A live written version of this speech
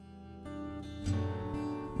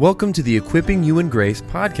Welcome to the Equipping You in Grace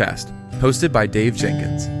podcast, hosted by Dave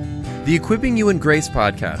Jenkins. The Equipping You in Grace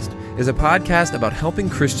podcast is a podcast about helping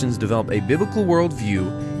Christians develop a biblical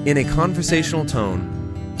worldview in a conversational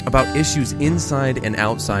tone about issues inside and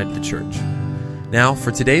outside the church. Now, for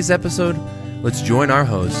today's episode, let's join our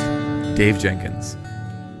host, Dave Jenkins.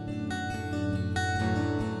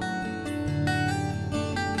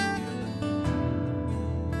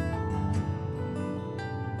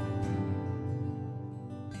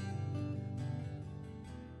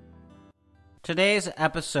 Today's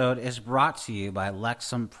episode is brought to you by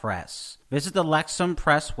Lexham Press. Visit the Lexham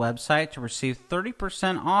Press website to receive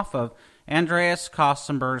 30% off of Andreas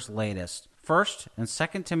Kostenberg's latest, 1st and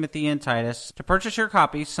 2nd Timothy and Titus. To purchase your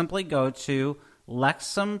copy, simply go to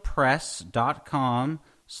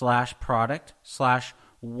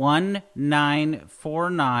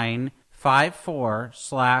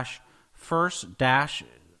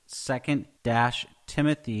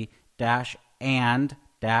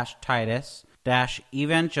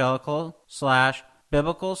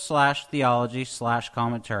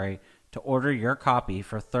evangelical/biblical/theology/commentary to order your copy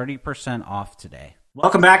for 30% off today.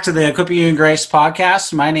 Welcome back to the Equipping You in Grace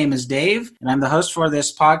podcast. My name is Dave, and I'm the host for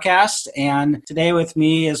this podcast. And today with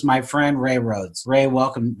me is my friend Ray Rhodes. Ray,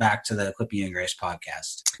 welcome back to the Equipping You in Grace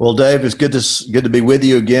podcast. Well, Dave, it's good to be with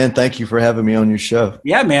you again. Thank you for having me on your show.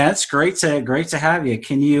 Yeah, man, it's great to have you.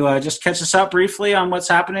 Can you just catch us up briefly on what's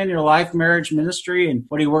happening in your life, marriage, ministry, and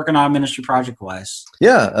what are you working on ministry project-wise?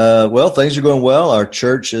 Yeah, well, things are going well. Our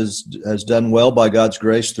church has done well by God's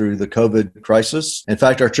grace through the COVID crisis. In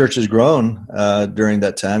fact, our church has grown during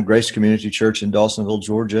that time, Grace Community Church in Dawsonville,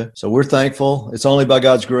 Georgia. So we're thankful. It's only by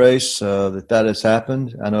God's grace that has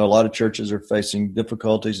happened. I know a lot of churches are facing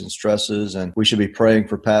difficulties and stresses, and we should be praying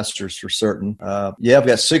for pastors for certain. I've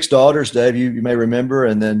got 6 daughters, Dave, you may remember,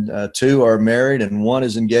 and then 2 are married and 1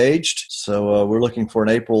 is engaged. So we're looking for an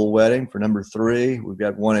April wedding for number 3. We've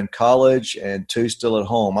got 1 in college and 2 still at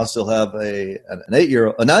home. I still have a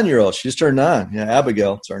 9-year-old. She just turned 9. Yeah,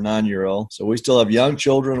 Abigail, it's our 9-year-old. So we still have young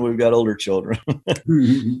children. We've got older children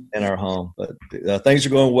in our home. But things are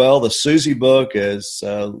going well. The Susie book is,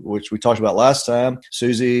 which we talked about last time,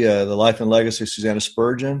 Susie, The Life and Legacy of Susanna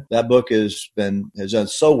Spurgeon. That book has done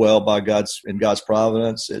so well by God's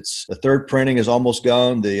providence. It's the 3rd printing is almost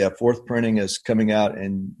gone. The 4th printing is coming out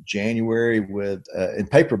in January in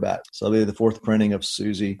paperback. So it'll be the 4th printing of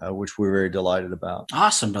Susie, which we're very delighted about.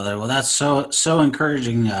 Awesome, brother. Well, that's so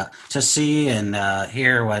encouraging to see and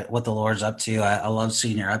hear what the Lord's up to. I love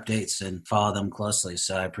seeing your updates and follow them closely.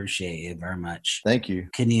 So I appreciate you very much. Thank you.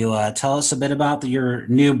 Can you tell us a bit about your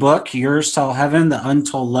new book, Yours Till Heaven, The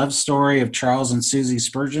Untold Love Story of Charles and Susie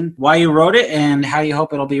Spurgeon, why you wrote it and how you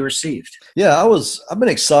hope it'll be received? Yeah, I've been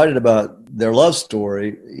excited about their love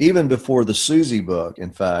story even before the Susie book.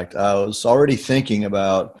 In fact, I was already thinking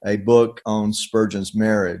about a book on Spurgeon's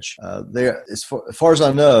marriage. As far as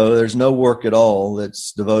I know, there's no work at all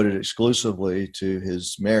that's devoted exclusively to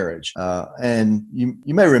his marriage. And you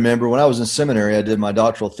may remember when I was in seminary, I did my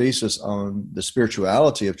doctoral thesis on the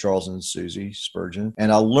spirituality of Charles and Susie Spurgeon,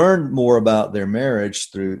 and I learned more about their marriage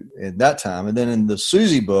in that time. And then in the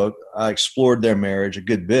Susie book, I explored their marriage a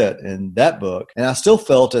good bit in that book, and I still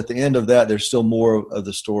felt at the end of that there's still more of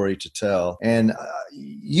the story to tell. And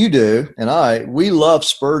you do, and we love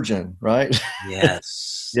Spurgeon, right?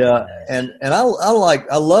 Yes. Yeah, and I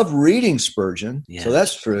love reading Spurgeon, yes. So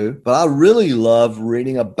that's true. But I really love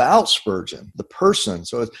reading about Spurgeon, the person.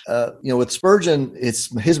 So with Spurgeon,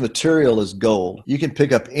 his material is gold. You can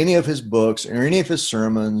pick up any of his books or any of his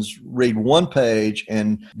sermons, read one page,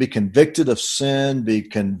 and be convicted of sin, be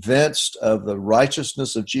convinced of the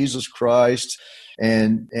righteousness of Jesus Christ,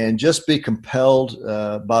 and just be compelled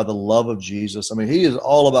by the love of Jesus. I mean, he is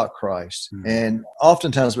all about Christ. Mm-hmm. And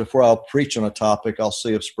oftentimes before I'll preach on a topic, I'll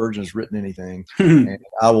see if Spurgeon has written anything, and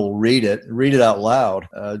I will read it out loud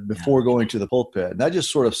before going to the pulpit. And that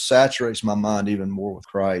just sort of saturates my mind even more with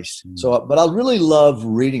Christ. Mm-hmm. But I really love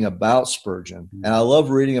reading about Spurgeon, and I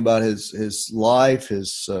love reading about his life,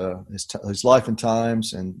 his life and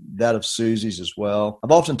times, and that of Susie's as well.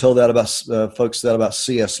 I've often told that about folks about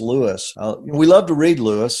C.S. Lewis. We love to read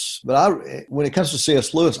Lewis, but when it comes to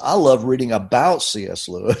C.S. Lewis, I love reading about C.S.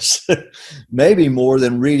 Lewis, maybe more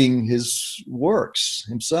than reading his works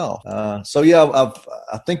himself. I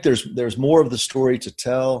think there's more of the story to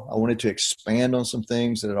tell. I wanted to expand on some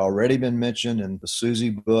things that had already been mentioned in the Susie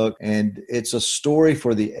book, and it's a story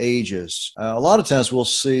for the ages. A lot of times we'll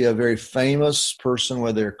see a very famous person,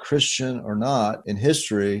 whether they're Christian or not, in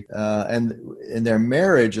history, and their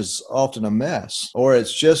marriage is often a mess, or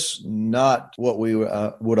it's just not what we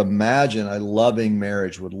would imagine a loving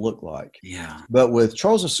marriage would look like. Yeah. But with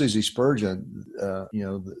Charles and Susie Spurgeon,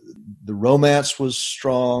 the romance was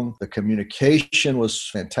strong. The communication was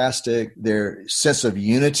fantastic. Their sense of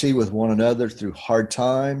unity with one another through hard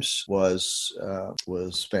times was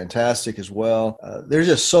fantastic as well. There's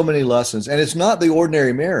just so many lessons, and it's not the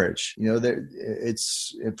ordinary marriage.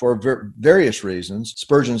 It's for various reasons.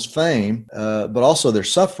 Spurgeon's fame, but also their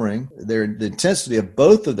suffering, the intensity of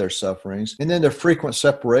both of their sufferings, and then their frequent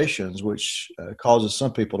separations, which causes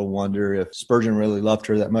some people to wonder if Spurgeon really loved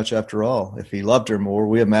her that much after all. If he loved her more,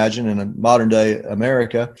 we imagine in a modern day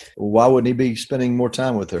America, why wouldn't he be spending more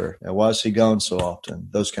time with her? And why is he gone so often?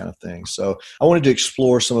 Those kind of things. So I wanted to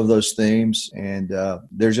explore some of those themes, and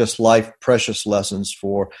they're just life precious lessons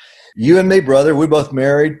for you and me, brother. We're both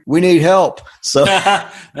married. We need help. So I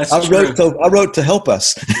wrote to help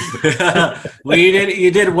us. Well,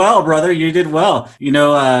 you did well, brother. You did well.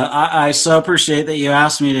 I so appreciate that you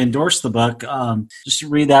asked me to endorse the book. Just to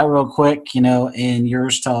read that real quick, in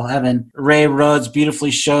Yours Till Heaven, Ray Rhodes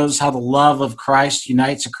beautifully shows how the love of Christ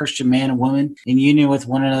unites a Christian man and woman in union with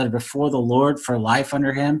one another before the Lord for life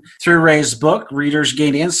under him. Through Ray's book, readers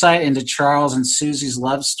gain insight into Charles and Susie's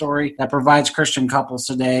love story that provides Christian couples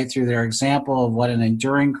today through their example of what an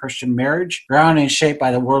enduring Christian marriage, grounded and shaped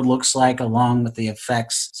by the Word, looks like, along with the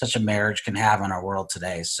effects such a marriage can have on our world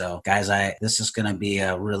today. So, guys, this is going to be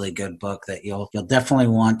a really good book that you'll definitely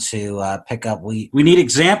want to pick up. We need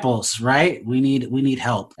examples, right? We need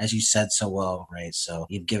help, as you said so well, right? So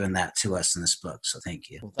you've given that to us in this book. So thank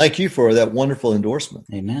you. Well, thank you for that wonderful endorsement.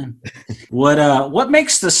 Amen. What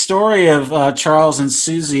makes the story of Charles and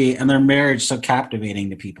Susie and their marriage so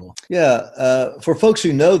captivating to people? Yeah, for folks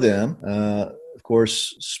who know them, of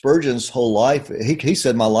course, Spurgeon's whole life, he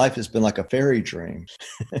said, my life has been like a fairy dream.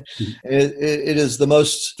 It is the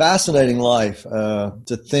most fascinating life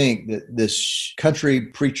to think that this country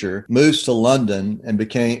preacher moves to London and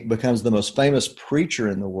becomes the most famous preacher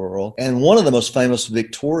in the world and one of the most famous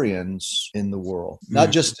Victorians in the world,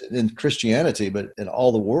 not just in Christianity, but in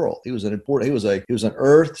all the world. He was an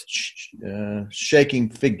earth shaking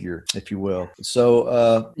figure, if you will.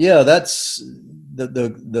 So, that's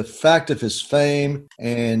the fact of his fame,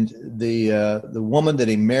 and the woman that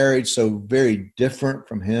he married, so very different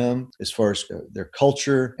from him as far as their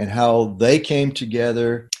culture and how they came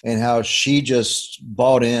together, and how she just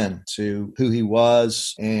bought in to who he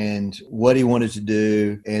was and what he wanted to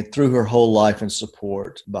do, and threw her whole life and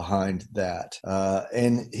support behind that.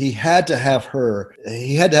 And he had to have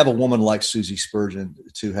a woman like Susie Spurgeon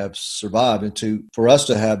to have survived, and for us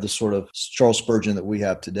to have the sort of Charles Spurgeon that we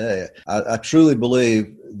have today. I truly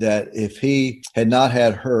believe that if he had not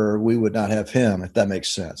had her, we would not have him, if that makes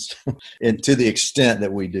sense, and to the extent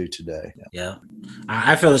that we do today. Yeah.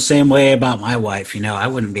 I feel the same way about my wife. I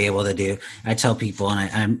wouldn't be able to do, I tell people,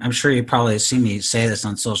 and I'm sure you probably see me say this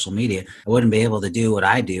on social media, I wouldn't be able to do what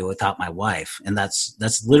I do without my wife. And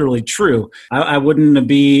that's literally true. I wouldn't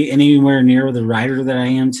be anywhere near the writer that I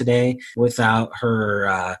am today without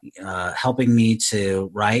her helping me to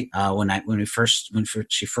write. When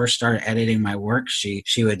she first started editing my work, she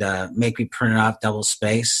would make me print it off double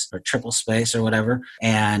space or triple space or whatever,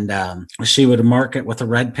 and she would mark it with a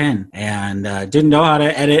red pen, and didn't know how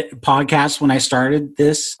to edit podcasts when I started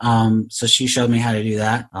this, so she showed me how to do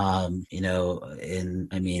that.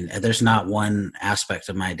 There's not one aspect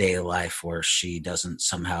of my daily life where she doesn't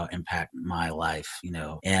somehow impact my life,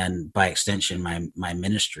 and by extension my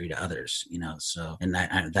ministry to others, so, and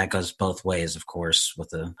that goes both ways, of course,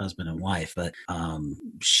 with a husband and wife. But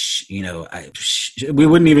we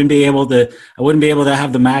wouldn't even be able to, I wouldn't be able to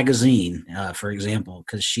have the magazine, for example,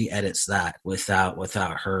 because she edits that without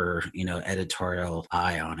her, editorial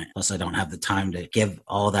eye on it. Plus, I don't have the time to give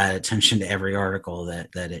all that attention to every article that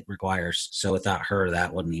it requires. So without her,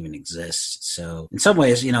 that wouldn't even exist. So in some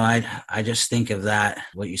ways, I just think of that,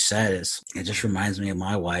 what you said, is it just reminds me of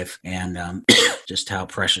my wife, and just how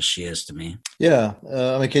precious she is to me. Yeah.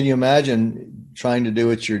 Can you imagine trying to do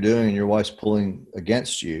what you're doing and your wife's pulling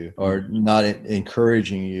against you, or not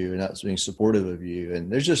encouraging you, and not being supportive of you?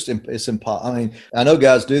 And there's just, it's impossible. I know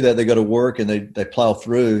guys do that. They go to work and they plow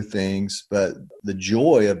through things, but the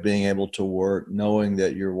joy of being able to work, knowing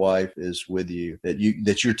that your wife is with you, that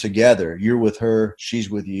you're together, you're with her, she's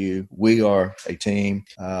with you, we are a team,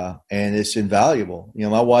 and it's invaluable.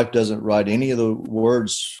 My wife doesn't write any of the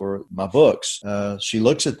words for my books. She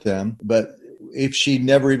looks at them, but if she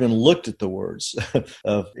never even looked at the words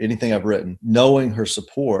of anything I've written, knowing her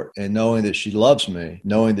support and knowing that she loves me,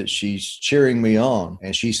 knowing that she's cheering me on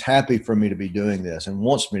and she's happy for me to be doing this and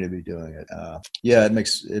wants me to be doing it.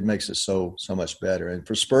 It makes it so much better. And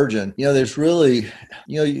for Spurgeon, there's really,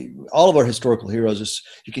 all of our historical heroes,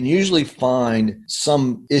 you can usually find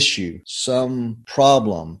some issue, some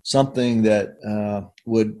problem, something that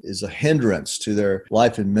is a hindrance to their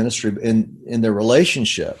life and ministry in their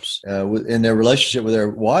relationships, in their relationship with their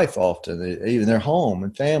wife, often even their home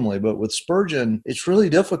and family. But with Spurgeon, it's really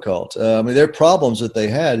difficult. There are problems that they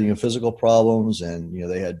had, physical problems,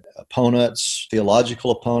 and they had opponents,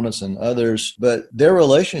 theological opponents, and others. But their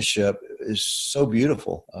relationship is so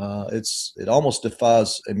beautiful. It almost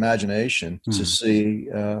defies imagination to see,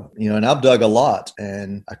 and I've dug a lot,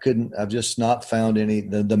 and I've just not found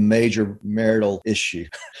the major marital issue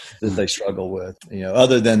that they struggle with,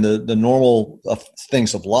 other than the normal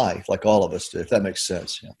things of life, like all of us do, if that makes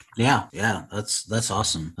sense. Yeah. That's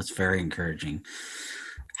awesome. That's very encouraging.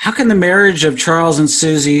 How can the marriage of Charles and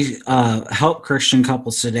Susie help Christian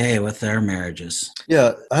couples today with their marriages?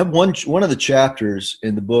 Yeah, I have one of the chapters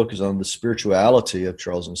in the book is on the spirituality of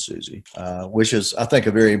Charles and Susie, which is, I think,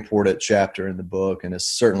 a very important chapter in the book, and it's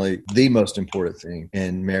certainly the most important thing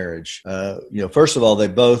in marriage. First of all, they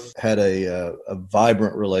both had a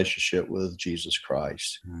vibrant relationship with Jesus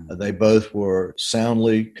Christ. They both were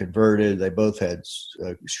soundly converted. They both had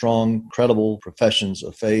strong, credible professions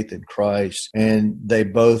of faith in Christ, and they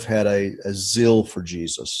both had a zeal for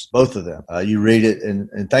Jesus, both of them. You read it,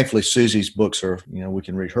 and thankfully Susie's books are, we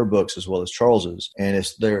can read her books as well as Charles's, and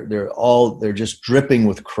they're just dripping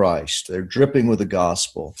with Christ. They're dripping with the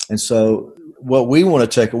gospel. And so what we want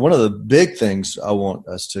to take, one of the big things I want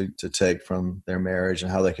us to take from their marriage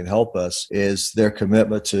and how they can help us is their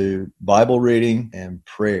commitment to Bible reading and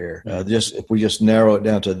prayer. If we just narrow it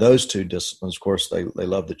down to those two disciplines, of course, they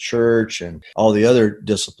love the church and all the other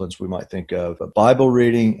disciplines we might think of, but Bible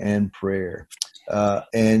reading and prayer.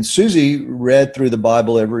 And Susie read through the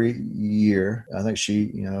Bible every year. I think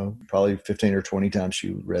she, probably 15 or 20 times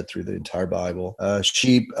she read through the entire Bible.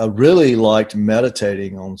 She really liked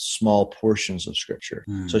meditating on small portions of Scripture.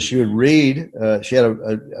 So she would read, she had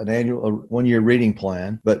an annual, one-year reading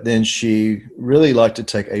plan, but then she really liked to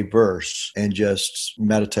take a verse and just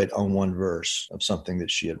meditate on one verse of something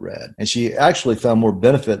that she had read. And she actually found more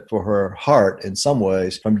benefit for her heart in some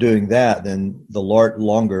ways from doing that than the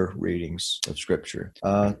longer readings of Scripture.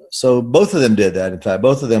 So both of them did that. In fact,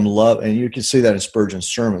 both of them love, and you can see that in Spurgeon's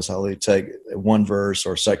sermons, how they take one verse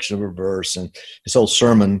or a section of a verse, and his whole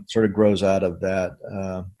sermon sort of grows out of that,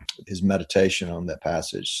 his meditation on that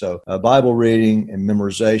passage. So Bible reading and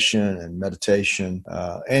memorization and meditation.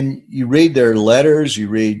 And you read their letters, you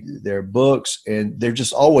read their books, and they're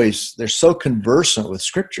so conversant with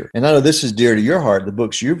Scripture. And I know this is dear to your heart, the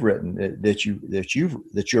books you've written,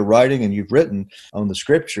 that you're writing and you've written on the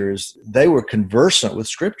Scriptures, they were conversant with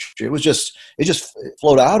Scripture. It just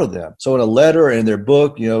flowed out of them. So in a letter and in their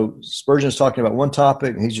book, Spurgeon's talking about one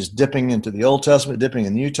topic, and he's just dipping into the Old Testament, dipping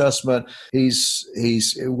in the New Testament. He's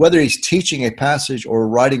whether he's teaching a passage or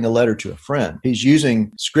writing a letter to a friend, he's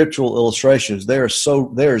using scriptural illustrations. They're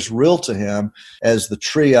as real to him as the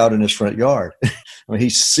tree out in his front yard. He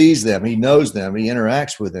sees them, he knows them, he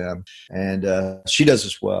interacts with them, and she does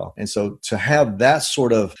as well. And so to have that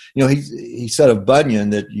sort of, he said of Bunyan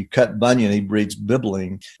that you cut Bunyan, he breeds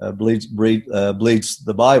Bibling, bleeds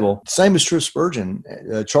the Bible. Same is true of Spurgeon,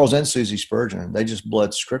 Charles and Susie Spurgeon. They just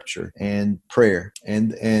bled Scripture and prayer,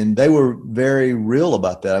 and they were very real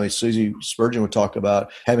about that. Susie Spurgeon would talk about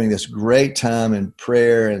having this great time in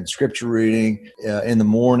prayer and Scripture reading in the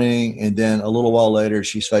morning, and then a little while later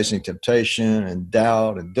she's facing temptation and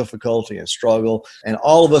doubt and difficulty and struggle. And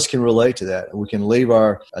all of us can relate to that. We can leave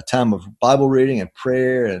a time of Bible reading and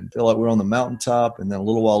prayer and feel like we're on the mountaintop, and then a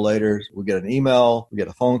little while later we get an email, we get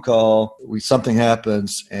a phone call, something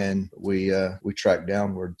happens, and we track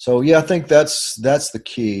downward. So I think that's the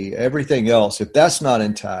key. Everything else, if that's not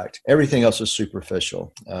intact, everything else is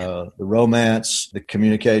superficial. The romance, the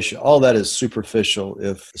communication, all that is superficial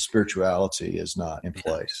if the spirituality is not in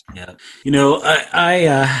place. Yeah.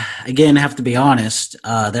 I again have to be honest.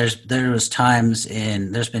 There's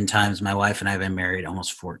been times my wife and I have been married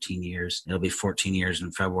almost 14 years. It'll be 14 years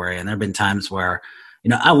in February. And there have been times where,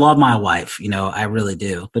 I love my wife, I really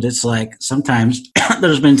do. But it's like sometimes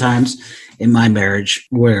there's been times in my marriage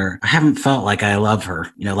where I haven't felt like I love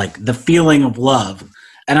her, like the feeling of love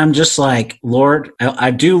And I'm just like, Lord, I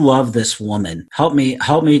do love this woman. Help me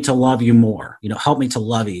to love you more. Help me to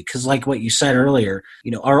love you. Because like what you said earlier,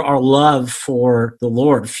 our love for the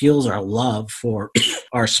Lord fuels our love for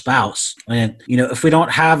our spouse. And, if we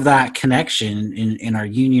don't have that connection in our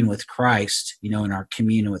union with Christ, in our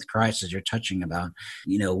communion with Christ, as you're touching about,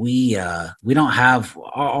 we don't have,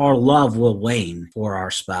 our love will wane for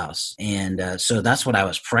our spouse. And so that's what I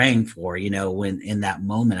was praying for, when in that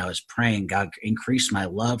moment I was praying, God, increase my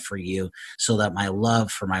love for you so that my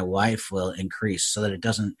love for my wife will increase, so that it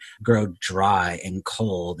doesn't grow dry and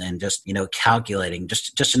cold and just, calculating,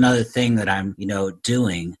 just another thing that I'm,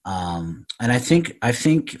 doing. And I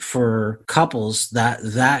think for couples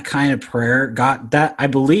that kind of prayer, God, that I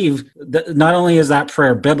believe that not only is that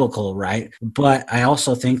prayer biblical, right? But I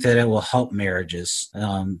also think that it will help marriages,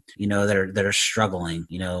 that are struggling,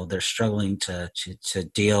 they're struggling to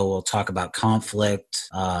deal. We'll talk about conflict,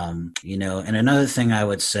 and another thing I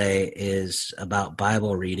would say is about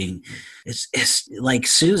Bible reading. It's like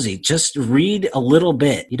Susie, just read a little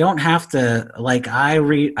bit. You don't have to, like I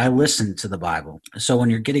listen to the Bible. So when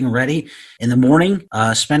you're getting ready in the morning,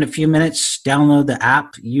 spend a few minutes, download the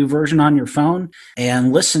app YouVersion on your phone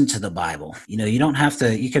and listen to the Bible. You don't have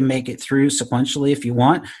to, you can make it through sequentially if you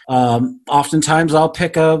want. Oftentimes I'll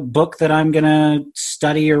pick a book that I'm going to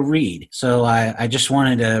study or read. So I just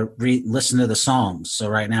wanted to listen to the Psalms. So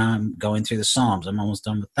right now I'm going through the Psalms. I'm almost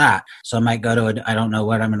done with that. So I might go to I don't know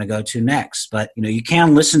what I'm going to go to next, but you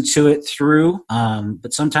can listen to it through,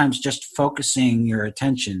 but sometimes just focusing your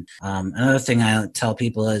attention. Another thing I tell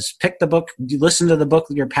people is pick the book, listen to the book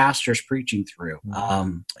that your pastor's preaching through.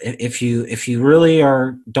 If you really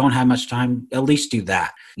don't have much time, at least do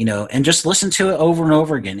that, and just listen to it over and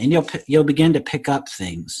over again, and you'll begin to pick up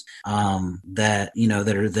things that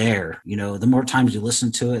are there. The more times you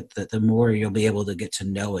listen to it, the more you'll be able to get to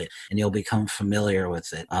know it, and you'll become familiar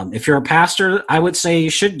with it. If you're a pastor, I would say you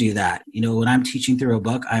should do that. When I'm teaching through a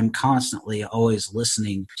book, I'm constantly always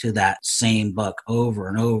listening to that same book over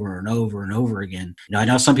and over and over and over again. I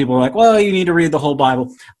know some people are like, well, you need to read the whole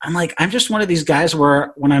Bible. I'm like, I'm just one of these guys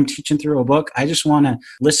where when I'm teaching through a book, I just want to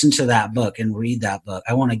listen to that book and read that book.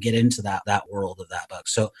 I want to get into that world of that book.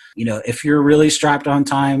 So, if you're really strapped on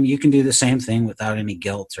time, you can do the same thing without any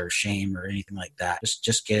guilt or shame or anything like that.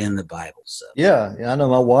 Just get in the Bible. So yeah, I know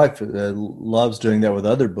my wife loves doing that with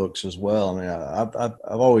other books as well. I mean,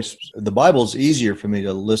 I've always, the Bible's easier for me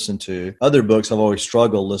to listen to. Other books I've always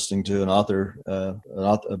struggled listening to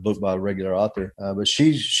a book by a regular author. But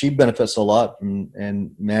she benefits a lot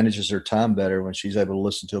and manages her time better when she's able to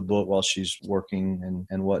listen to a book while she's working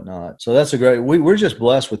and whatnot. So that's we're just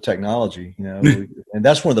blessed with technology, and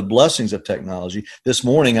that's one of the blessings of technology. This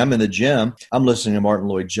morning I'm in the gym. I'm listening to Martin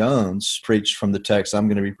Lloyd-Jones preach from the text I'm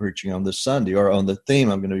going to be preaching on this Sunday, or on the theme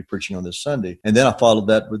I'm going to be preaching on this Sunday. And then I followed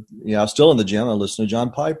that with, I was still in the gym. I listened to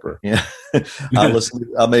John Piper. I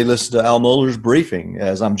may listen to Al Mohler's briefing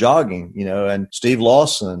as I'm jogging, and Steve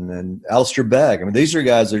Lawson and Alistair Begg. I mean, these are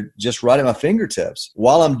guys that are just right at my fingertips.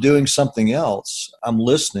 While I'm doing something else, I'm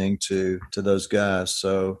listening to those guys.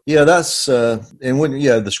 So yeah, that's and when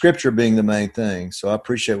the scripture being the main thing. So I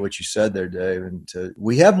appreciate what you said there, Dave. And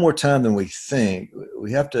we have more time than we think.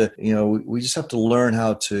 We have to, we just have to learn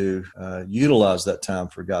how to utilize that time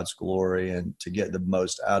for God's glory and to get the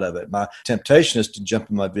most out of it. My temptation is to jump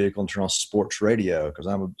in my vehicle and turn on sports radio because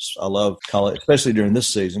I love college, especially during this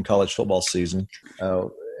season, college football season.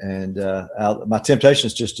 And my temptation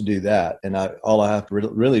is just to do that. And all I have to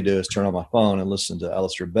really do is turn on my phone and listen to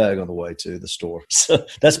Alistair Begg on the way to the store. So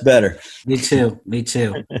that's better. Me too.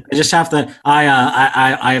 I just have to,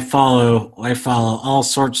 I follow all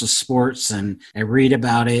sorts of sports and I read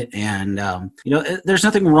about it. And, there's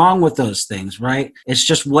nothing wrong with those things, right? It's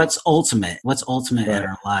just what's ultimate right in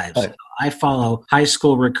our lives. Right. I follow high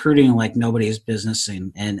school recruiting like nobody's business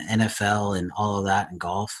and NFL and all of that and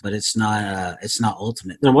golf, but it's not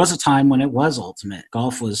ultimate. There was a time when it was ultimate.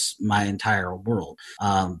 Golf was my entire world.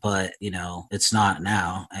 But it's not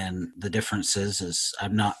now. And the difference is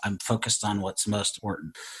I'm focused on what's most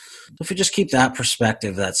important. If we just keep that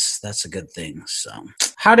perspective, that's a good thing. So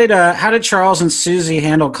how did Charles and Susie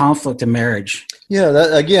handle conflict in marriage? Yeah,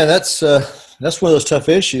 that's one of those tough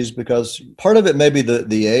issues because part of it may be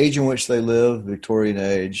the age in which they live, Victorian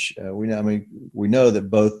age. We know that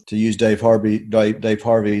both, to use Dave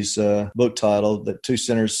Harvey's book title, that two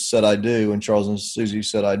sinners said I do, and Charles and Susie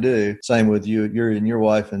said I do. Same with your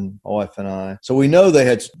wife and my wife and I. So we know they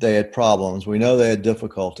had problems. We know they had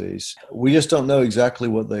difficulties. We just don't know exactly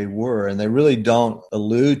what they were, and they really don't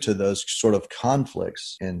allude to those sort of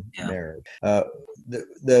conflicts in marriage.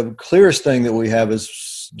 The clearest thing that we have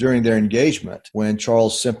is during their engagement. encouragement when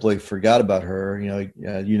Charles simply forgot about her.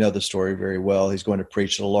 You know the story very well. He's going to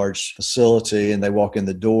preach at a large facility, and they walk in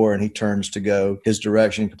the door, and he turns to go his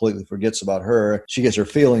direction, completely forgets about her. She gets her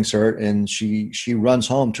feelings hurt, and she runs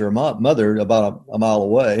home to her mother about a mile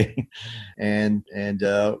away, and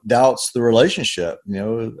doubts the relationship.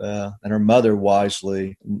 And her mother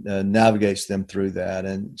wisely navigates them through that.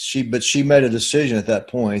 And she made a decision at that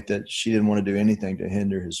point that she didn't want to do anything to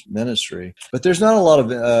hinder his ministry. But there's not a lot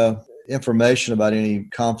of information about any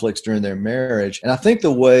conflicts during their marriage. And I think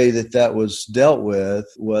the way that was dealt with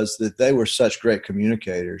was that they were such great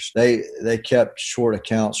communicators. They kept short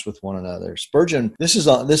accounts with one another. Spurgeon,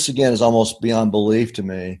 this again is almost beyond belief to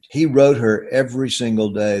me. He wrote her every single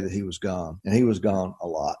day that he was gone, and he was gone a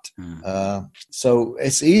lot. So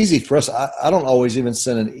it's easy for us. I don't always even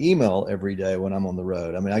send an email every day when I'm on the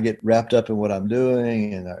road. I mean, I get wrapped up in what I'm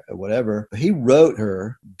doing and whatever. But he wrote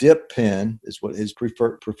her, dip pen is what his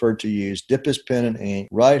preferred to use, dip his pen in ink,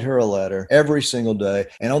 write her a letter every single day.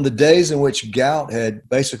 And on the days in which gout had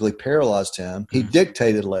basically paralyzed him, he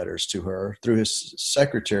dictated letters to her through his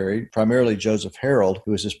secretary, primarily Joseph Harold,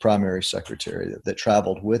 who was his primary secretary that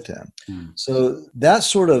traveled with him. So that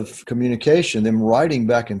sort of communication, them writing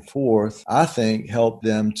back and forth, I think helped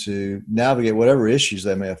them to navigate whatever issues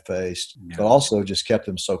they may have faced, but also just kept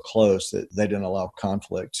them so close that they didn't allow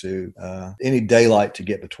conflict to any daylight to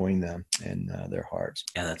get between them and their hearts.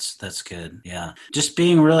 Yeah, that's good. Yeah. Just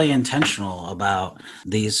being really intentional about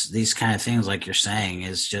these kind of things, like you're saying,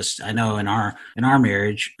 is just, I know in my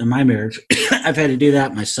marriage, I've had to do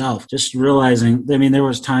that myself. Just realizing, I mean, there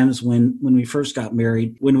was times when we first got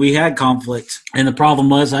married, when we had conflict, and the problem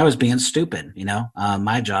was I was being stupid.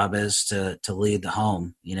 My job is to lead the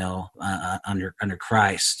home, under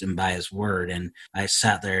Christ and by his word. And I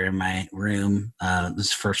sat there in my room,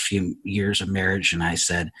 this first few years of marriage, and I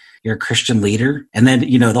said, "You're a Christian leader." And then,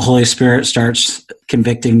 the Holy Spirit starts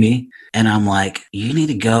convicting me. And I'm like, you need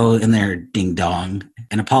to go in there, ding dong,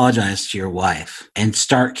 and apologize to your wife and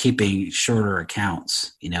start keeping shorter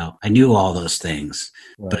accounts. I knew all those things,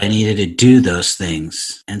 but I needed to do those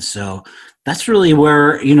things. And so that's really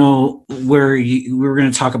where, we're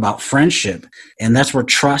going to talk about friendship, and that's where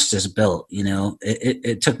trust is built.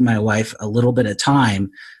 It took my wife a little bit of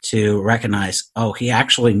time to recognize, he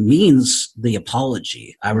actually means the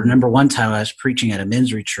apology. I remember one time I was preaching at a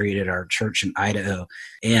men's retreat at our church in Idaho,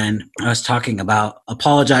 and I was talking about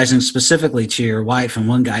apologizing specifically to your wife. And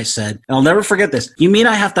one guy said, I'll never forget this. You mean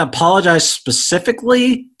I have to apologize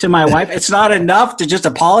specifically to my wife? It's not enough to just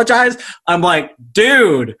apologize? I'm like,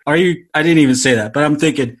 dude, I didn't even say that, but I'm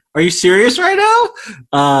thinking, are you serious right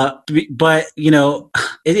now? But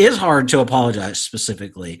it is hard to apologize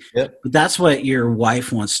specifically. Yep. But that's what your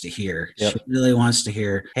wife wants to hear. Yep. She really wants to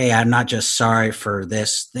hear, hey, I'm not just sorry for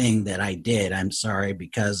this thing that I did. I'm sorry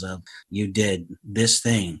because of you did this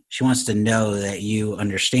thing. She wants to know that you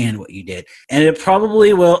understand what you did. And it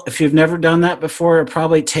probably will, if you've never done that before, it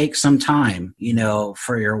probably takes some time,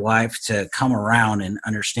 for your wife to come around and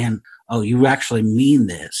understand, you actually mean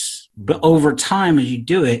this. But over time, as you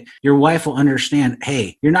do it, your wife will understand,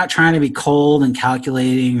 hey, you're not trying to be cold and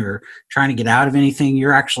calculating or trying to get out of anything.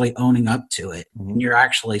 You're actually owning up to it. Mm-hmm. And you're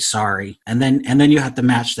actually sorry. And then you have to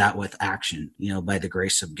match that with action, by the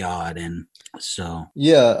grace of God. And so.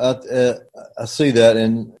 Yeah, I see that.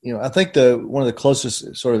 And, I think one of the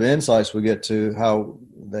closest sort of insights we get to how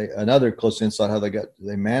another close insight how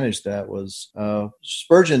they managed that was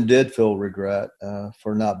Spurgeon did feel regret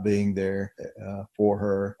for not being there for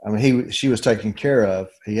her. I mean, she was taken care of.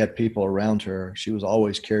 He had people around her. She was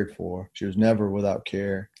always cared for. She was never without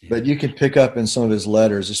care. Yeah. But you can pick up in some of his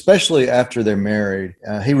letters, especially after they're married.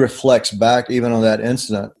 He reflects back even on that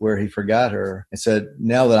incident where he forgot her and said,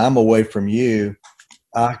 now that I'm away from you,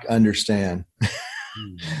 I understand.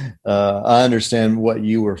 I understand what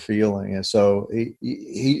you were feeling. And so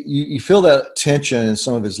you feel that tension in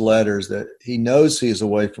some of his letters that he knows he is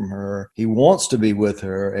away from her. He wants to be with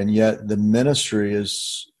her, and yet the ministry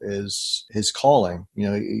is his calling,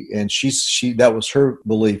 and that was her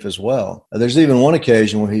belief as well. There's even one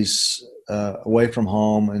occasion where he's away from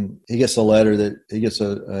home, and he gets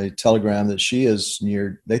a telegram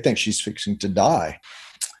that they think she's fixing to die.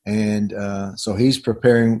 And so he's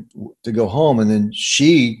preparing to go home, and then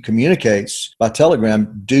she communicates by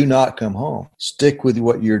telegram, do not come home. Stick with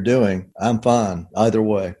what you're doing. I'm fine either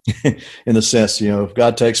way. In the sense, if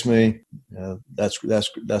God takes me,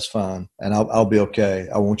 that's fine, and I'll be okay.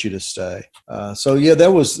 I want you to stay. So yeah,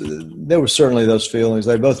 there were certainly those feelings.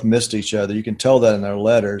 They both missed each other. You can tell that in their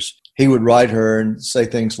letters. he would write her and say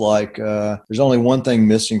things like, there's only one thing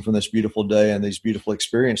missing from this beautiful day and these beautiful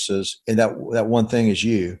experiences, and that one thing is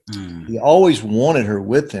you. He always wanted her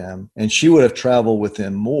with him, and she would have traveled with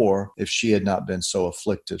him more if she had not been so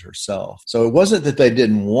afflicted herself. So it wasn't that they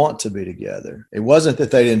didn't want to be together. It wasn't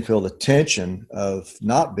that they didn't feel the tension of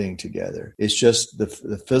not being together. It's just the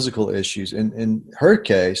physical issues. In her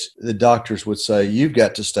case, the doctors would say, you've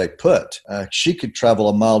got to stay put. She could travel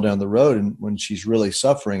a mile down the road and when she's really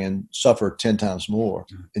suffering and suffer 10 times more.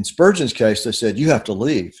 In Spurgeon's case, they said, you have to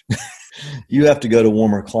leave. You have to go to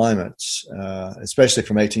warmer climates, especially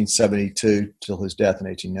from 1872 till his death in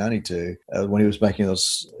 1892, when he was making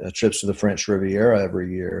those trips to the French Riviera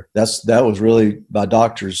every year. That was really by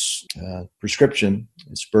doctor's prescription.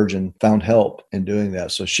 Spurgeon found help in doing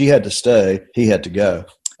that. So she had to stay. He had to go.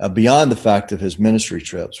 Beyond the fact of his ministry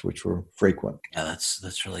trips, which were frequent. Yeah,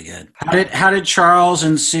 that's really good. How did Charles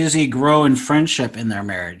and Susie grow in friendship in their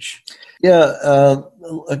marriage? Yeah,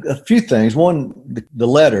 a few things. One, the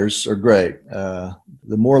letters are great. The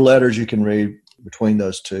more letters you can read between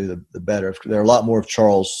those two, the better. There are a lot more of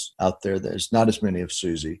Charles out there. There's not as many of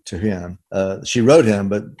Susie to him. She wrote him,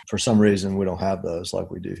 but for some reason we don't have those like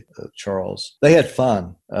we do Charles. They had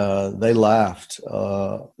fun. They laughed.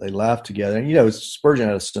 They laughed together. And, Spurgeon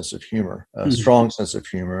had a sense of humor, a strong sense of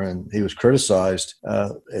humor, and he was criticized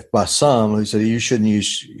by some who said you shouldn't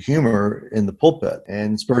use humor in the pulpit.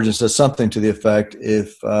 And Spurgeon says something to the effect,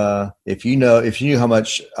 if you knew how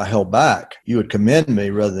much I held back, you would commend me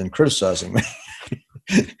rather than criticizing me.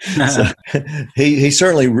 So he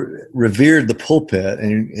certainly revered the pulpit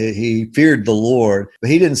and he feared the Lord, but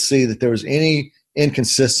he didn't see that there was any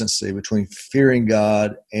inconsistency between fearing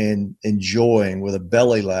God and enjoying with a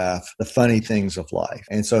belly laugh the funny things of life.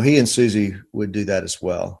 And so he and Susie would do that as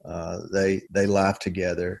well. They laughed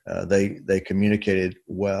together. They communicated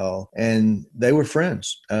well, and they were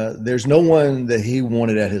friends. There's no one that he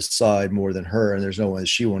wanted at his side more than her, and there's no one that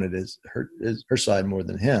she wanted her side more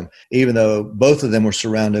than him. Even though both of them were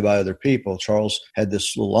surrounded by other people, Charles had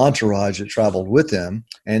this little entourage that traveled with him,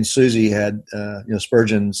 and Susie had,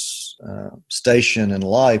 Spurgeon's station in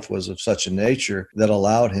life was of such a nature that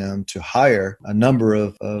allowed him to hire a number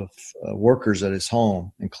of workers at his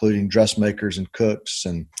home, including dressmakers and cooks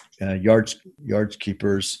and yards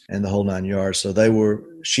keepers and the whole 9 yards. So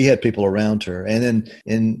she had people around her. And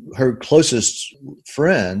then her closest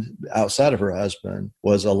friend outside of her husband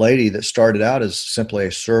was a lady that started out as simply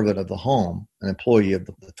a servant of the home, an employee of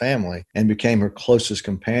the family, and became her closest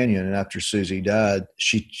companion. And after Susie died,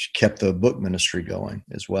 she kept the book ministry going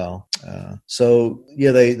as well.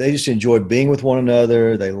 They just enjoyed being with one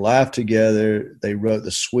another. They laughed together. They wrote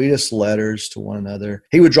the sweetest letters to one another.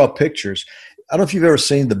 He would draw pictures. I don't know if you've ever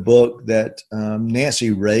seen the book that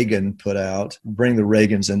Nancy Reagan put out, bring the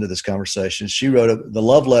Reagans into this conversation. She wrote The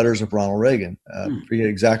Love Letters of Ronald Reagan. I forget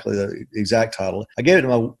exactly the exact title. I gave it to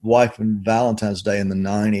my wife on Valentine's Day in the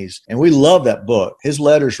 90s, and we love that book. His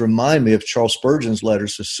letters remind me of Charles Spurgeon's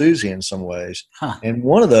letters to Susie in some ways. And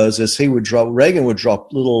one of those is Reagan would draw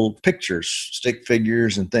little pictures, stick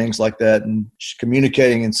figures and things like that, and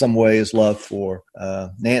communicating in some way his love for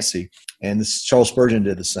Nancy. And Charles Spurgeon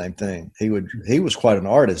did the same thing. He was quite an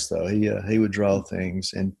artist, though. He would draw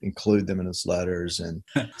things and include them in his letters, and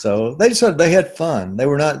so they had fun. They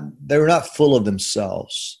were not full of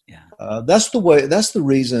themselves. Yeah. That's the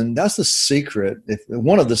reason. That's the secret.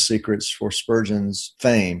 One of the secrets for Spurgeon's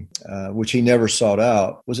fame, which he never sought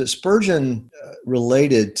out, was that Spurgeon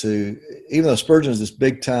related to. Even though Spurgeon is this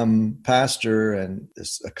big-time pastor and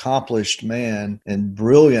this accomplished man and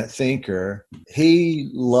brilliant thinker, he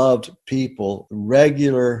loved people,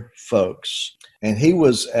 regular folks. And he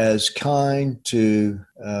was as kind to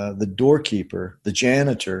the doorkeeper, the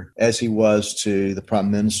janitor, as he was to the prime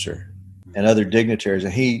minister and other dignitaries.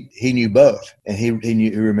 And he knew both. And he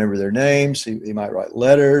remembered their names. He might write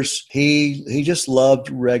letters. He just loved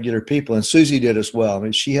regular people. And Susie did as well. I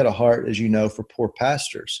mean, she had a heart, as you know, for poor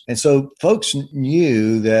pastors. And so folks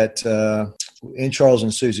knew that in Charles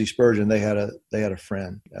and Susie Spurgeon, they had a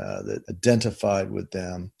friend that identified with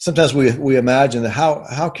them. Sometimes we imagine that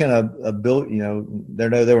how can a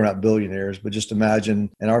they were not billionaires, but just imagine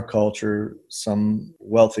in our culture some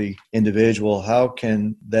wealthy individual, how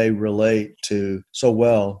can they relate to so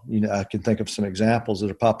well? I can think of some examples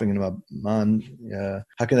that are popping into my mind.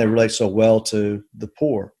 How can they relate so well to the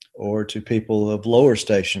poor or to people of lower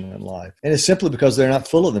station in life? And it's simply because they're not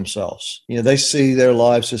full of themselves. They see their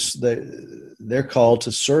lives as they're called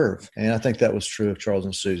to serve. And I think that was true of Charles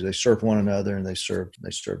and Susie. They served one another and they served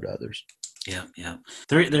others. Yeah, yeah.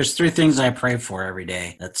 There's three things I pray for every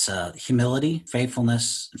day. That's humility,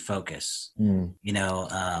 faithfulness, and focus. Mm. You know,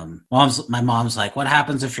 my mom's like, "What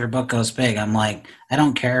happens if your book goes big?" I'm like, I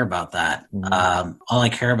don't care about that. All I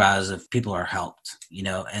care about is if people are helped. You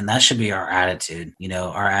know, and that should be our attitude. You know,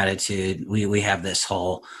 our attitude. We have this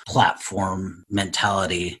whole platform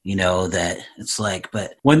mentality. You know, that it's like.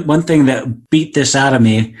 But one thing that beat this out of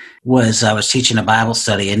me was I was teaching a Bible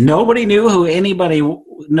study, and nobody knew who anybody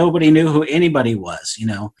was, you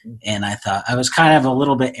know. And I thought I was kind of a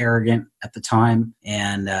little bit arrogant at the time,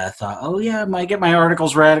 and thought, oh yeah, I get my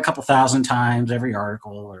articles read a couple thousand times, every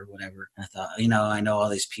article or whatever. And I thought, you know, I know all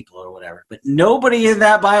these people or whatever, but nobody in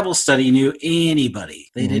that Bible study knew anybody.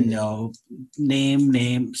 They didn't know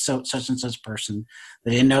name such and such person.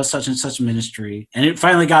 They didn't know such and such ministry. And it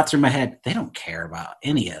finally got through my head. They don't care about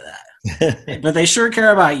any of that. But they sure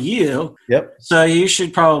care about you. Yep. So you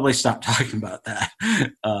should probably stop talking about that.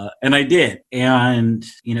 And I did. And,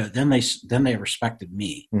 you know, then they respected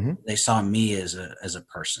me. Mm-hmm. They saw me as a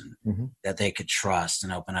person that they could trust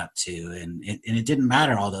and open up to. And it didn't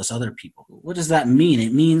matter all those other people. What does that mean?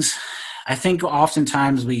 It means, I think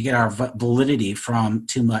oftentimes we get our validity from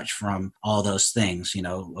too much from all those things. You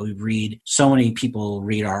know, so many people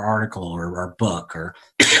read our article or our book or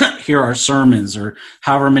hear our sermons or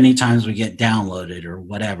however many times we get downloaded or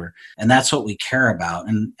whatever. And that's what we care about.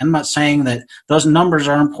 And I'm not saying that those numbers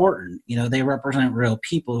are important. You know, they represent real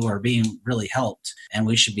people who are being really helped, and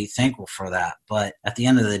we should be thankful for that. But at the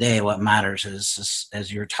end of the day, what matters is,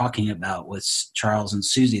 as you're talking about with Charles and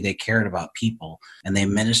Susie, they cared about people and they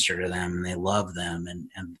minister to them and they love them.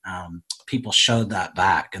 And people showed that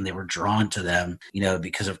back, and they were drawn to them, you know,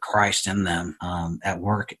 because of Christ in them, at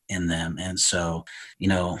work in them. And so, you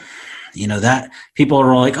know, that people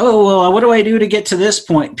are like, oh, well, what do I do to get to this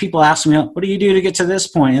point? People ask me, what do you do to get to this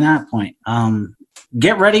point and that point?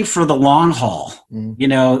 Get ready for the long haul. You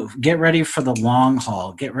know, get ready for the long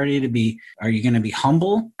haul. Get ready to be, are you going to be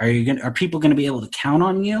humble? Are people going to be able to count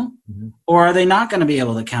on you? Or are they not going to be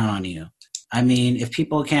able to count on you? I mean, if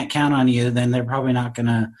people can't count on you, then they're probably not going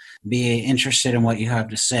to be interested in what you have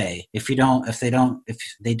to say. If they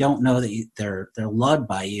don't know that they're loved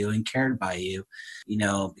by you and cared by you, you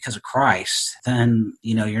know, because of Christ, then,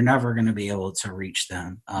 you know, you're never going to be able to reach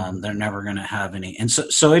them. They're never going to have any. And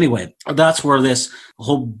so anyway, that's where this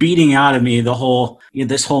whole beating out of me,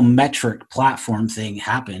 this whole metric platform thing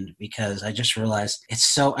happened, because I just realized it's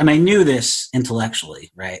so, and I knew this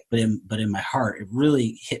intellectually, right? But in my heart, it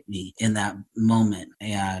really hit me in that moment,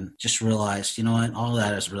 and just realized, you know what, all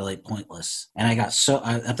that is really pointless. And I got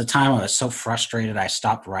at the time I was so frustrated, I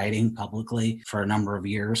stopped writing publicly for a number of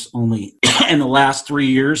years. Only in the last 3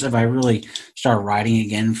 years have I really started writing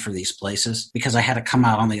again for these places, because I had to come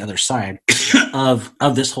out on the other side of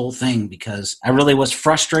this whole thing, because I really was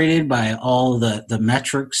frustrated by all the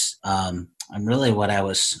metrics. And really what I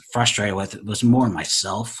was frustrated with was more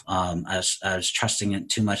myself. I was trusting it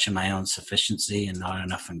too much in my own sufficiency and not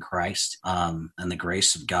enough in Christ, and the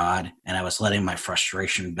grace of God. And I was letting my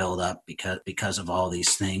frustration build up because of all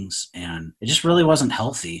these things. And it just really wasn't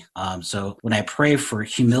healthy. So when I pray for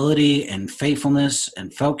humility and faithfulness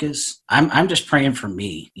and focus, I'm just praying for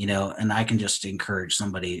me, you know, and I can just encourage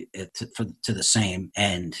somebody to the same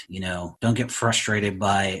end. You know, don't get frustrated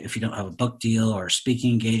by if you don't have a book deal or a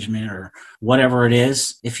speaking engagement or whatever it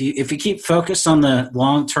is. If you keep focused on the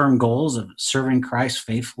long-term goals of serving Christ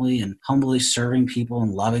faithfully and humbly serving people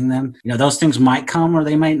and loving them, you know, those things might come or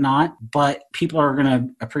they might not, but people are going to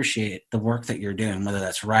appreciate the work that you're doing, whether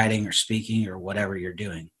that's writing or speaking or whatever you're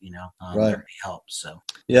doing, you know, right. It helps. So,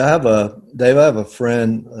 yeah, Dave, I have a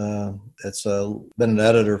friend that's been an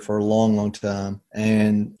editor for a long, long time.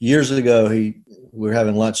 And years ago, we were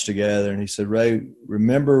having lunch together, and he said, Ray,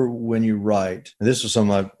 remember when you write, and this was some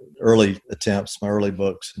of my early attempts, my early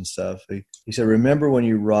books and stuff. He said, remember when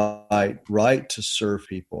you write to serve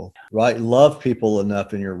people, love people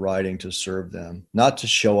enough in your writing to serve them, not to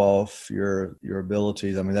show off your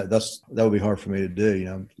abilities. I mean, that would be hard for me to do, you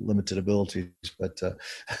know, limited abilities, but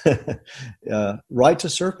write to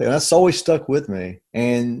serve people. And that's always stuck with me.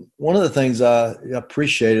 And one of the things I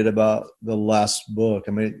appreciated about the last book,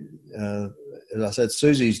 I mean, as I said,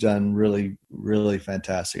 Susie's done really, really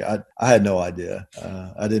fantastic. I had no idea.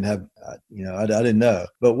 I didn't know.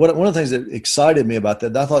 But one of the things that excited me about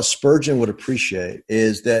that I thought Spurgeon would appreciate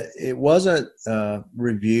is that it wasn't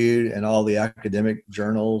reviewed in all the academic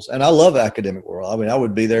journals. And I love the academic world. I mean, I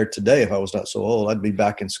would be there today if I was not so old. I'd be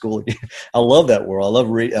back in school again. I love that world.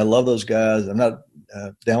 I love those guys. I'm not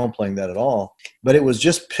downplaying that at all. But it was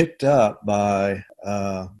just picked up by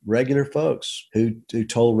regular folks who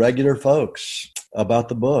told regular folks about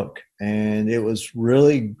the book. And it was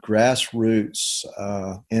really grassroots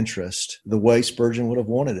interest, the way Spurgeon would have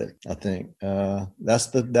wanted it, I think.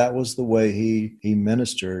 That was the way he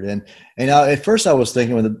ministered. And at first I was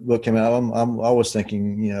thinking when the book came out, I was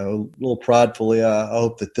thinking, a little pridefully, I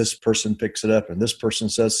hope that this person picks it up and this person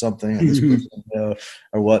says something and this person,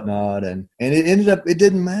 or whatnot. And it ended up, it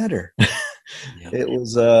didn't matter. Yep. It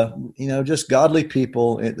was, just godly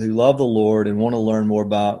people who love the Lord and want to learn more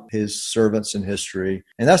about his servants in history.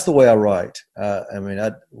 And that's the way I write.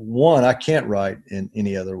 I can't write in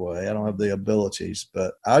any other way. I don't have the abilities,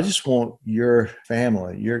 but I just want your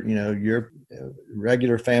family, your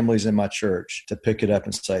regular families in my church to pick it up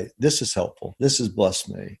and say, this is helpful. This has blessed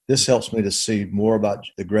me. This helps me to see more about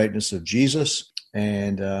the greatness of Jesus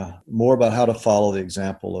and more about how to follow the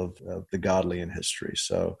example of the godly in history.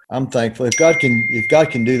 So I'm thankful if God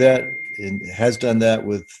can do that and has done that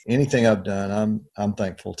with anything I've done. I'm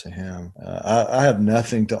thankful to him. I have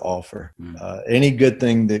nothing to offer. Any good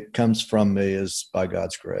thing that comes from me is by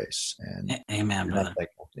God's grace. And amen, brother. I'm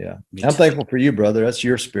thankful. Yeah. I'm thankful for you, brother. That's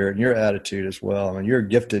your spirit and your attitude as well. I mean, you're a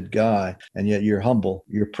gifted guy, and yet you're humble.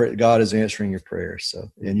 God is answering your prayers.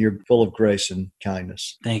 And you're full of grace and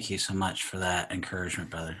kindness. Thank you so much for that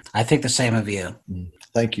encouragement, brother. I think the same of you.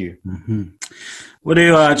 Thank you. Mm-hmm. What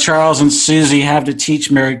do Charles and Susie have to teach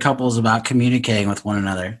married couples about communicating with one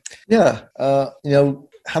another? Yeah.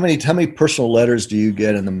 How many personal letters do you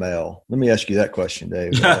get in the mail? Let me ask you that question,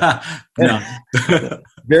 Dave. No.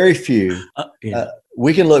 Very few.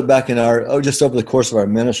 We can look back in just over the course of our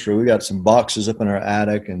ministry, we got some boxes up in our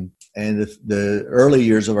attic and the early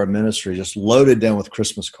years of our ministry just loaded down with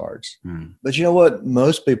Christmas cards. But you know what?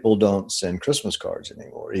 Most people don't send Christmas cards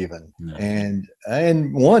anymore, even. No. And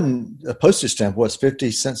a postage stamp was 50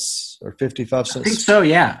 cents or 55 cents. I think so.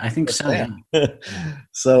 Yeah, I think so. Yeah.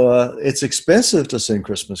 So it's expensive to send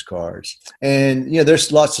Christmas cards. And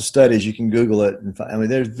there's lots of studies. You can Google it and find.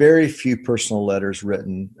 There's very few personal letters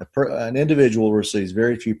written. An individual receives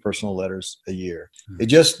very few personal letters a year. It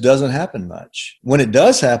just doesn't happen much. When it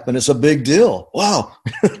does happen, it's a big deal. Wow,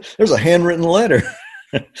 there's a handwritten letter.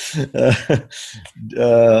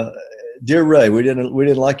 Dear Ray, we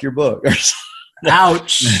didn't like your book.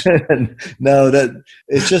 Ouch. No,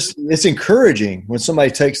 it's encouraging when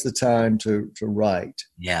somebody takes the time to write.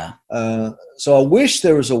 Yeah. So I wish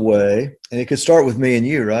there was a way, and it could start with me and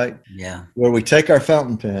you, right? Yeah. Where we take our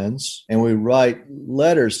fountain pens and we write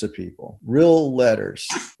letters to people, real letters,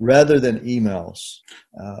 rather than emails.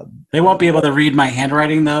 They won't be able to read my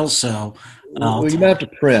handwriting though, so. You might have to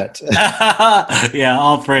print. Yeah,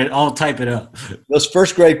 I'll print. I'll type it up. Those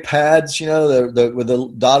first grade pads, with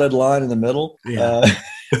the dotted line in the middle. Yeah.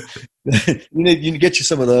 You need to get you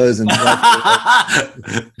some of those. But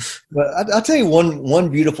I'll tell you one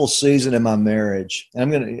beautiful season in my marriage.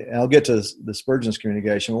 And I'll get to the Spurgeon's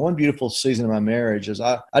communication. But one beautiful season in my marriage is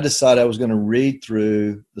I decided I was going to read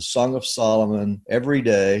through the Song of Solomon every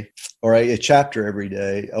day, or a chapter every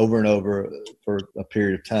day, over and over for a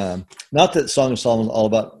period of time. Not that Song of Solomon is all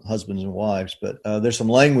about husbands and wives, but there's some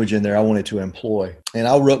language in there I wanted to employ. And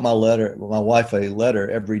I wrote my wife a letter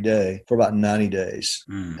every day for about 90 days.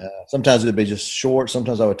 Sometimes it would be just short.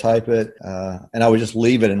 Sometimes I would type it, and I would just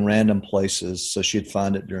leave it in random places so she'd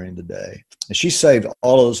find it during the day. And she saved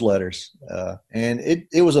all of those letters. And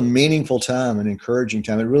it was a meaningful time, an encouraging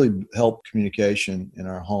time. It really helped communication in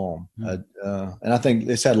our home. And I think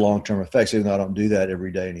it's had long-term effects, even though I don't do that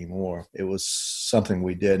every day anymore. It was something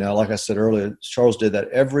we did. Now, like I said earlier, Charles did that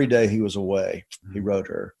every day he was away. He wrote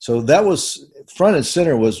her. So that was front and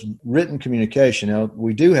center, was written communication. Now,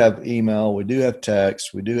 we do have email, we do have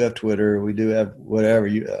text, we do have Twitter, we do have whatever.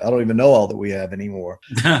 I don't even know all that we have anymore.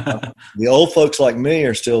 The old folks like me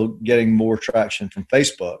are still getting more traction from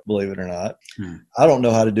Facebook, believe it or not. I don't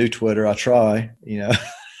know how to do Twitter. I try,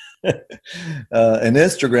 and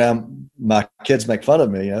Instagram, my kids make fun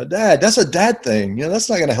of me. Dad, that's a dad thing. That's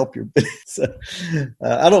not going to help your business.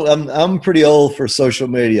 I'm pretty old for social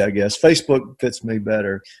media, I guess. Facebook fits me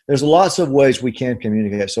better. There's lots of ways we can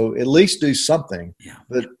communicate. So at least do something. Yeah.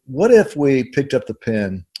 But what if we picked up the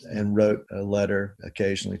pen and wrote a letter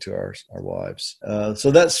occasionally to our wives?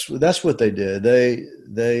 So that's what they did.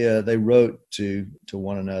 They wrote to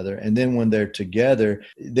one another, and then when they're together,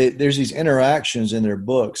 there's these interactions in their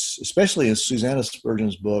books, especially in Susanna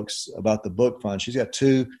Spurgeon's books about the book fund. She's got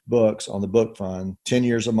 2 books on the book fund, 10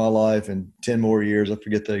 Years of My Life and 10 More Years. I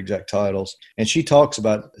forget the exact titles. And she talks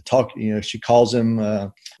about she calls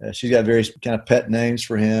him, she's got various kind of pet names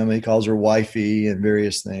for him. He calls her wifey and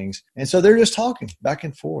various things. And so they're just talking back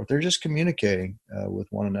and forth. forth. They're just communicating with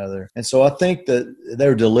one another. And so I think that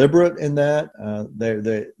they're deliberate in that.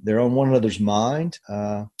 They're on one another's mind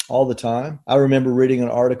all the time. I remember reading an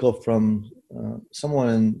article from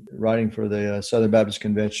someone writing for the Southern Baptist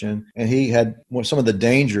Convention, and he had some of the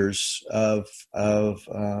dangers of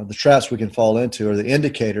the traps we can fall into, or the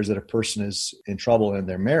indicators that a person is in trouble in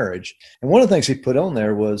their marriage. And one of the things he put on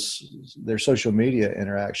there was their social media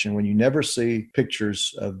interaction, when you never see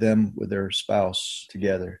pictures of them with their spouse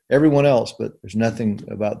together. Everyone else, but there's nothing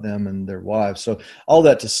about them and their wives. So all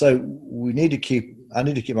that to say, I need to keep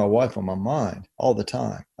my wife on my mind all the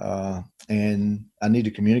time. And I need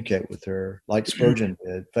to communicate with her like Spurgeon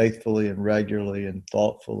did, faithfully and regularly and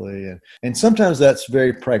thoughtfully. And sometimes that's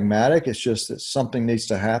very pragmatic. It's just that something needs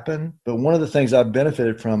to happen. But one of the things I've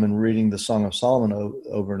benefited from in reading the Song of Solomon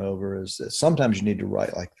over and over is that sometimes you need to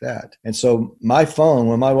write like that. And so my phone,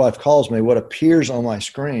 when my wife calls me, what appears on my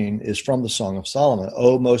screen is from the Song of Solomon,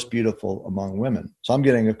 "Oh, most beautiful among women." So I'm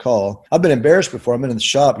getting a call. I've been embarrassed before. I've been in the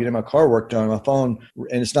shop getting my car work done on my phone,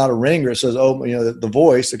 and it's not a ringer. It says, "Oh, the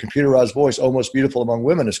voice, the computerized voice, oh, most beautiful among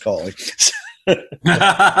women is calling."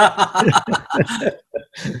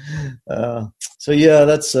 So yeah,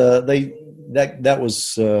 that's that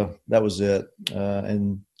was it,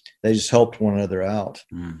 and they just helped one another out.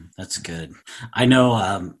 That's good. I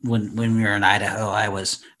know when we were in Idaho, I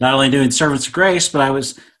was not only doing Servants of Grace, but I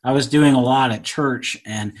was doing a lot at church,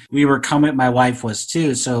 and we were coming, my wife was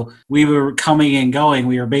too. So we were coming and going.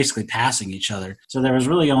 We were basically passing each other. So there was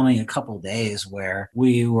really only a couple of days where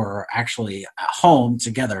we were actually at home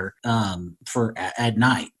together at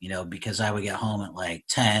night, because I would get home at like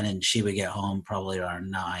 10 and she would get home probably around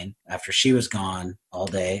 9 after she was gone all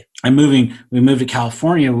day. We moved to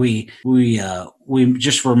California. We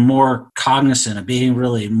just were more cognizant of being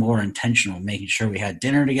really more intentional, making sure we had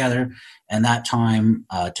dinner together and that time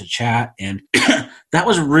to chat. And that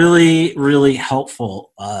was really, really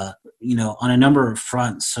helpful, on a number of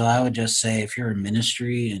fronts. So I would just say, if you're in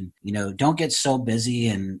ministry and, don't get so busy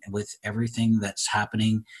and with everything that's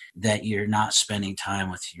happening that you're not spending time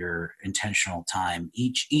with your intentional time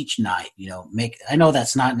each night, I know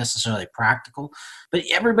that's not necessarily practical, but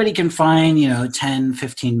everybody can find, 10,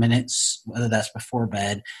 15 minutes, whether that's before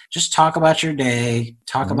bed, just talk about your day,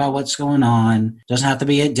 talk about what's going on. Doesn't have to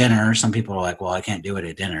be at dinner. Some people are like, well, I can't do it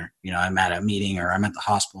at dinner. I'm at a meeting or I'm at the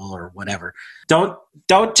hospital or whatever. Don't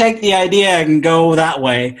take the idea and go that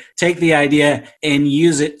way. Take the idea and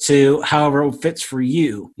use it to however it fits for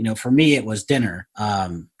you. For me, it was dinner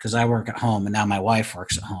because I work at home and now my wife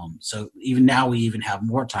works at home. So even now we even have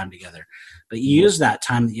more time together. But use that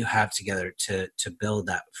time that you have together to build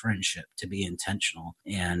that friendship, to be intentional,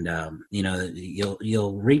 and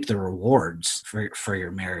you'll reap the rewards for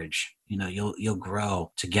your marriage. You'll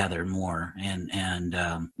grow together more, and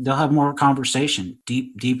they'll have more conversation,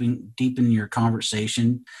 deepen your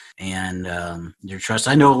conversation and your trust.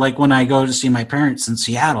 I know, like when I go to see my parents in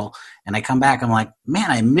Seattle and I come back, I'm like,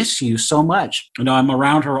 man, I miss you so much. I'm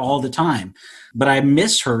around her all the time, but I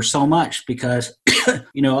miss her so much because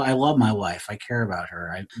I love my wife. I care about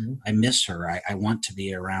her. I miss her. I want to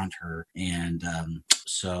be around her. And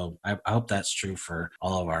so I hope that's true for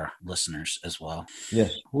all of our listeners as well.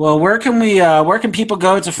 Yes. Well, where can people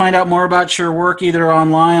go to find out more about your work, either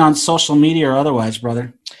online, on social media, or otherwise,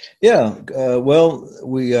 brother? Yeah. Well,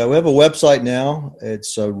 we have a website now.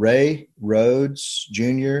 It's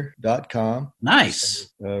RayRhodesJr.com. Nice.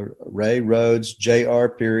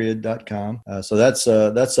 RayRhodesJR.com. So that's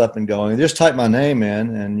up and going. Just type my name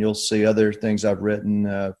in and you'll see other things I've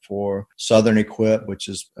written for Southern Equip, which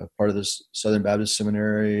is part of this Southern Baptist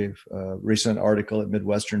Seminary, recent article at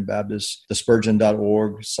Midwestern Baptist, the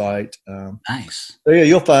Spurgeon.org site. Nice. So yeah,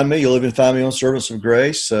 you'll find me. You'll even find me on Servants of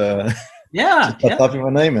Grace. Yeah. Typing my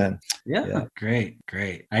name in. Yeah. Great.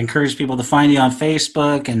 I encourage people to find you on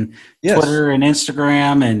Facebook and Twitter and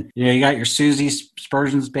Instagram, and you got your Susie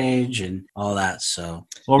Spurgeon's page and all that. So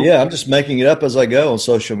I'm just making it up as I go on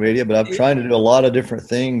social media, but I'm trying to do a lot of different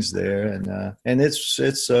things there, and it's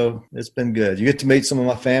been good. You get to meet some of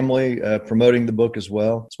my family promoting the book as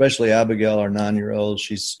well, especially Abigail, our 9-year-old.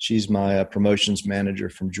 She's my promotions manager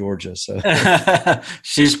from Georgia. So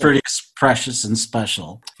she's pretty precious and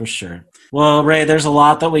special for sure. Well, Ray, there's a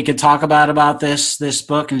lot that we could talk about this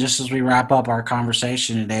book, and just as we wrap up our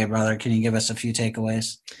conversation today, brother, can you give us a few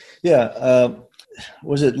takeaways? Yeah.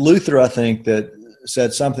 Was it Luther, I think, that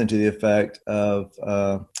said something to the effect of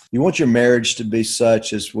You want your marriage to be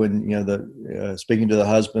such as when, speaking to the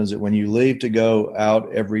husbands, that when you leave to go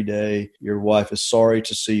out every day, your wife is sorry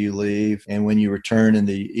to see you leave. And when you return in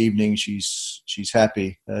the evening, she's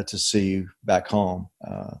happy to see you back home.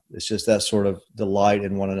 It's just that sort of delight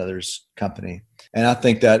in one another's company. And I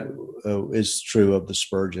think that is true of the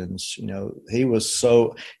Spurgeons.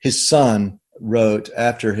 His son wrote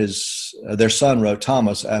after their son wrote,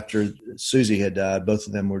 Thomas, after Susie had died. Both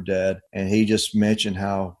of them were dead. And he just mentioned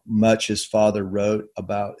how much his father wrote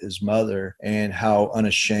about his mother and how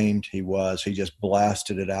unashamed he was. He just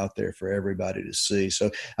blasted it out there for everybody to see.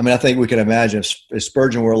 So, I think we can imagine if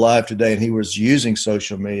Spurgeon were alive today and he was using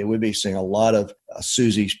social media, we'd be seeing a lot of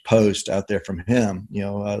Susie's post out there from him,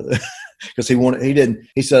 because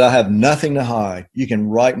he said, I have nothing to hide. You can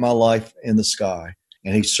write my life in the sky.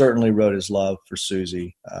 And he certainly wrote his love for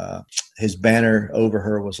Susie. His banner over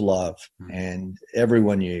her was love, and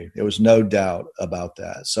everyone knew. There was no doubt about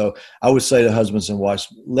that. So I would say to husbands and wives,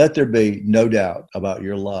 let there be no doubt about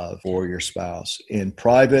your love for your spouse in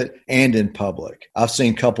private and in public. I've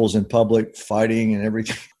seen couples in public fighting and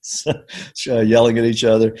everything, yelling at each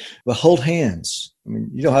other, but hold hands.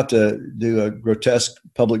 You don't have to do a grotesque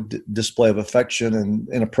public display of affection in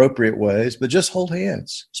inappropriate ways, but just hold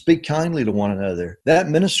hands. Speak kindly to one another. That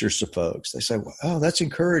ministers to folks. They say, "Oh, that's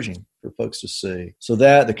encouraging for folks to see." So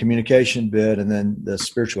that, the communication bit, and then the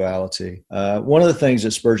spirituality. One of the things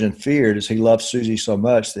that Spurgeon feared is he loved Susie so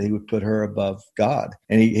much that he would put her above God.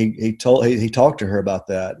 And he talked to her about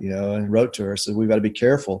that, and wrote to her, said, we've got to be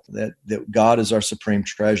careful that God is our supreme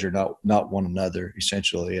treasure, not one another,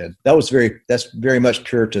 essentially. And that's very much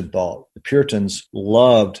Puritan thought. The Puritans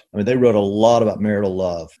loved, they wrote a lot about marital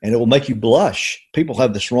love, and it will make you blush. People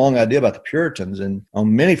have this wrong idea about the Puritans, and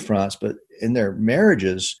on many fronts, but in their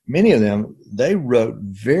marriages, many of them, they wrote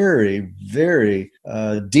very, very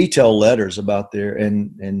detailed letters about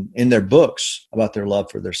and in their books about their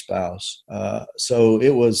love for their spouse. So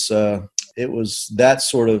it was that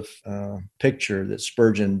sort of picture that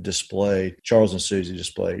Spurgeon displayed, Charles and Susie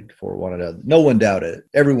displayed for one another. No one doubted it.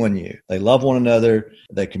 Everyone knew. They loved one another.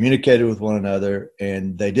 They communicated with one another,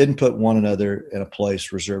 and they didn't put one another in a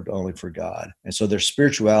place reserved only for God. And so their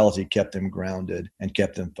spirituality kept them grounded and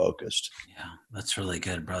kept them focused. Yeah, that's really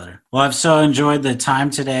good, brother. Well, I've so enjoyed the time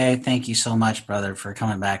today. Thank you so much, brother, for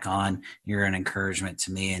coming back on. You're an encouragement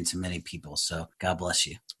to me and to many people. So God bless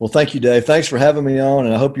you. Well, thank you, Dave. Thanks for having me on,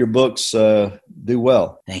 and I hope your books do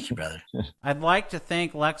well. Thank you, brother. I'd like to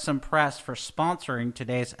thank Lexham Press for sponsoring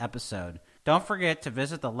today's episode. Don't forget to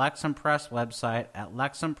visit the Lexham Press website at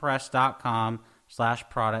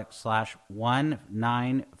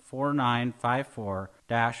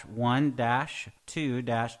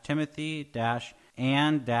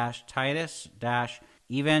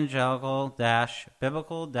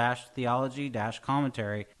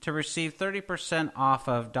to receive 30% off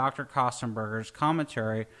of Dr. Kostenberger's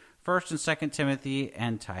commentary, 1 and 2 Timothy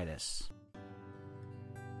and Titus.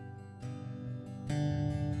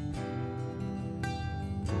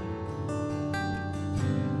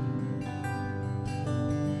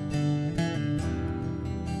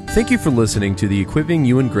 Thank you for listening to the Equipping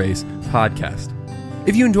You in Grace podcast.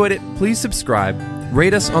 If you enjoyed it, please subscribe,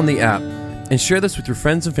 rate us on the app, and share this with your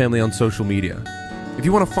friends and family on social media. If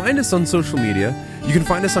you want to find us on social media, you can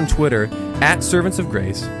find us on Twitter @Servants of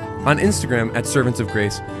Grace, on Instagram @Servants of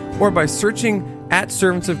Grace, or by searching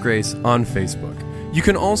 @Servants of Grace on Facebook. You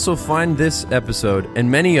can also find this episode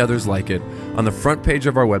and many others like it on the front page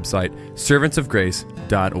of our website,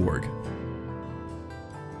 servantsofgrace.org.